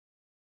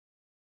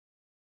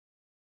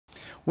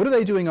What are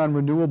they doing on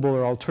renewable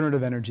or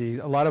alternative energy?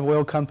 A lot of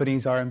oil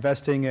companies are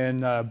investing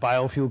in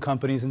biofuel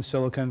companies in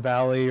Silicon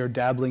Valley or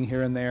dabbling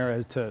here and there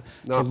as to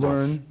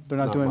learn. Much. They're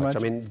not doing much? I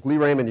mean, Lee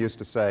Raymond used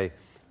to say,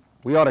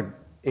 we ought to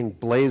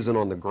emblazon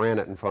on the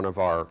granite in front of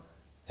our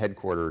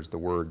headquarters the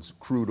words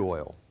crude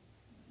oil.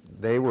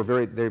 They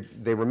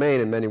remain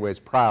in many ways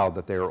proud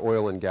that they are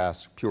oil and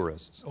gas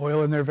purists.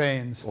 Oil in their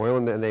veins.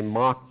 And they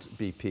mocked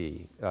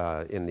BP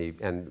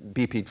and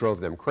BP drove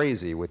them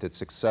crazy with its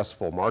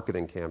successful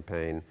marketing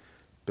campaign,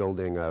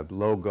 building a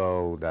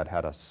logo that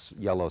had a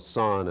yellow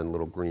sun and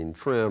little green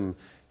trim,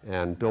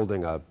 and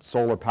building a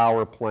solar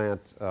power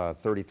plant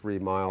 33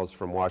 miles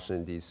from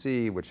Washington,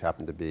 D.C., which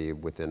happened to be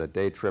within a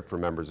day trip for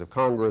members of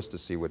Congress to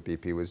see what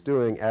BP was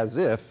doing, as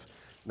if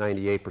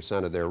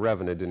 98% of their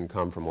revenue didn't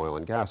come from oil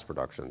and gas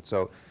production.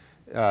 So,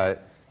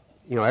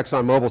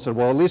 ExxonMobil said,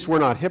 well, at least we're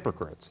not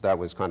hypocrites. That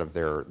was kind of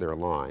their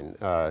line.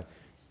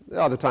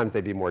 Other times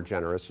they'd be more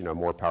generous,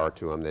 more power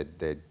to them.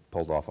 They'd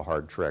pulled off a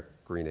hard trick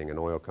greening an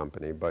oil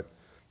company. But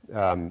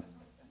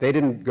they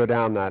didn't go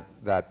down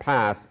that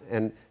path.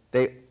 And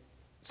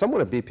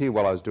someone at BP,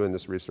 while I was doing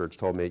this research,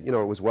 told me, it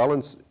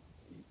was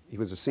he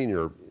was a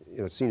senior,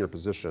 in a senior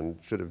position,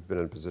 should have been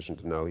in a position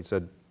to know. He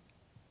said,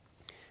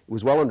 it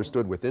was well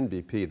understood within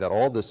BP that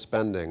all this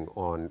spending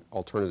on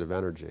alternative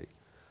energy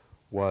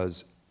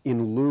was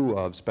in lieu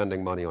of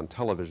spending money on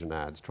television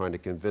ads, trying to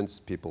convince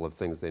people of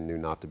things they knew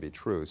not to be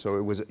true. So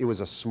it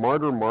was a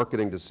smarter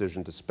marketing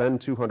decision to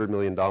spend $200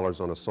 million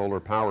on a solar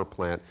power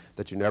plant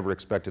that you never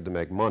expected to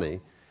make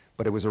money,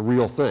 but it was a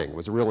real thing. It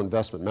was a real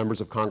investment.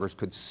 Members of Congress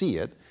could see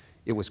it.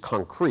 It was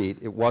concrete.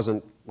 It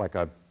wasn't like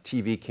a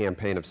TV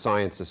campaign of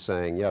scientists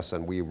saying, yes,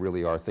 and we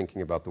really are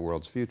thinking about the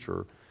world's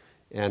future.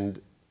 And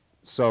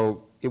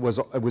so it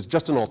was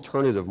just an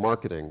alternative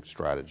marketing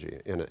strategy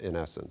in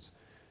essence.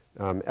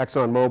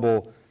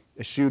 ExxonMobil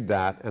eschewed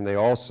that, and they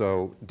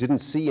also didn't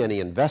see any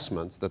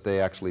investments that they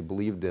actually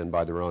believed in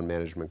by their own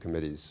management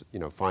committee's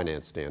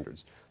finance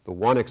standards. The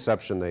one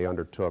exception they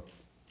undertook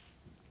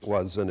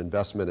was an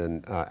investment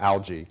in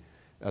algae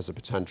as a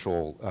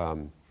potential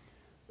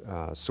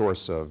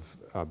source of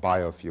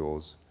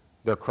biofuels.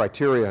 Their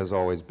criteria has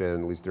always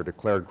been, at least their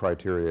declared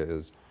criteria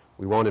is,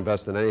 we won't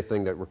invest in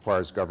anything that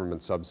requires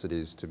government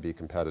subsidies to be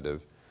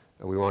competitive.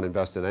 And we won't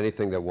invest in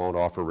anything that won't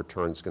offer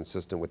returns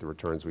consistent with the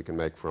returns we can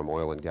make from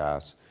oil and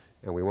gas.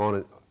 And we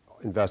won't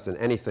invest in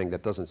anything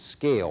that doesn't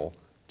scale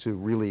to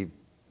really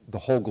the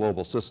whole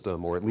global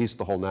system, or at least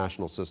the whole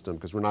national system,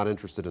 because we're not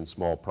interested in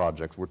small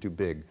projects. We're too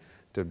big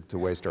to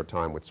waste our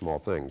time with small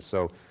things.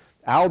 So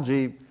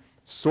algae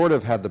sort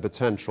of had the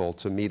potential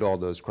to meet all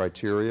those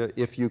criteria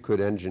if you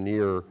could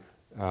engineer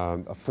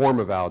a form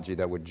of algae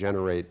that would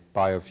generate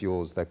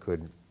biofuels that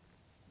could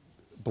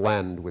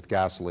blend with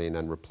gasoline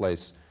and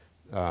replace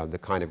the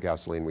kind of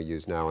gasoline we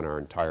use now in our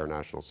entire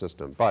national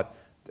system. But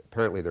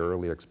apparently their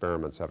early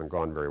experiments haven't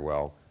gone very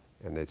well,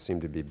 and they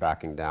seem to be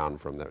backing down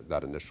from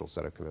that initial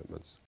set of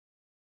commitments.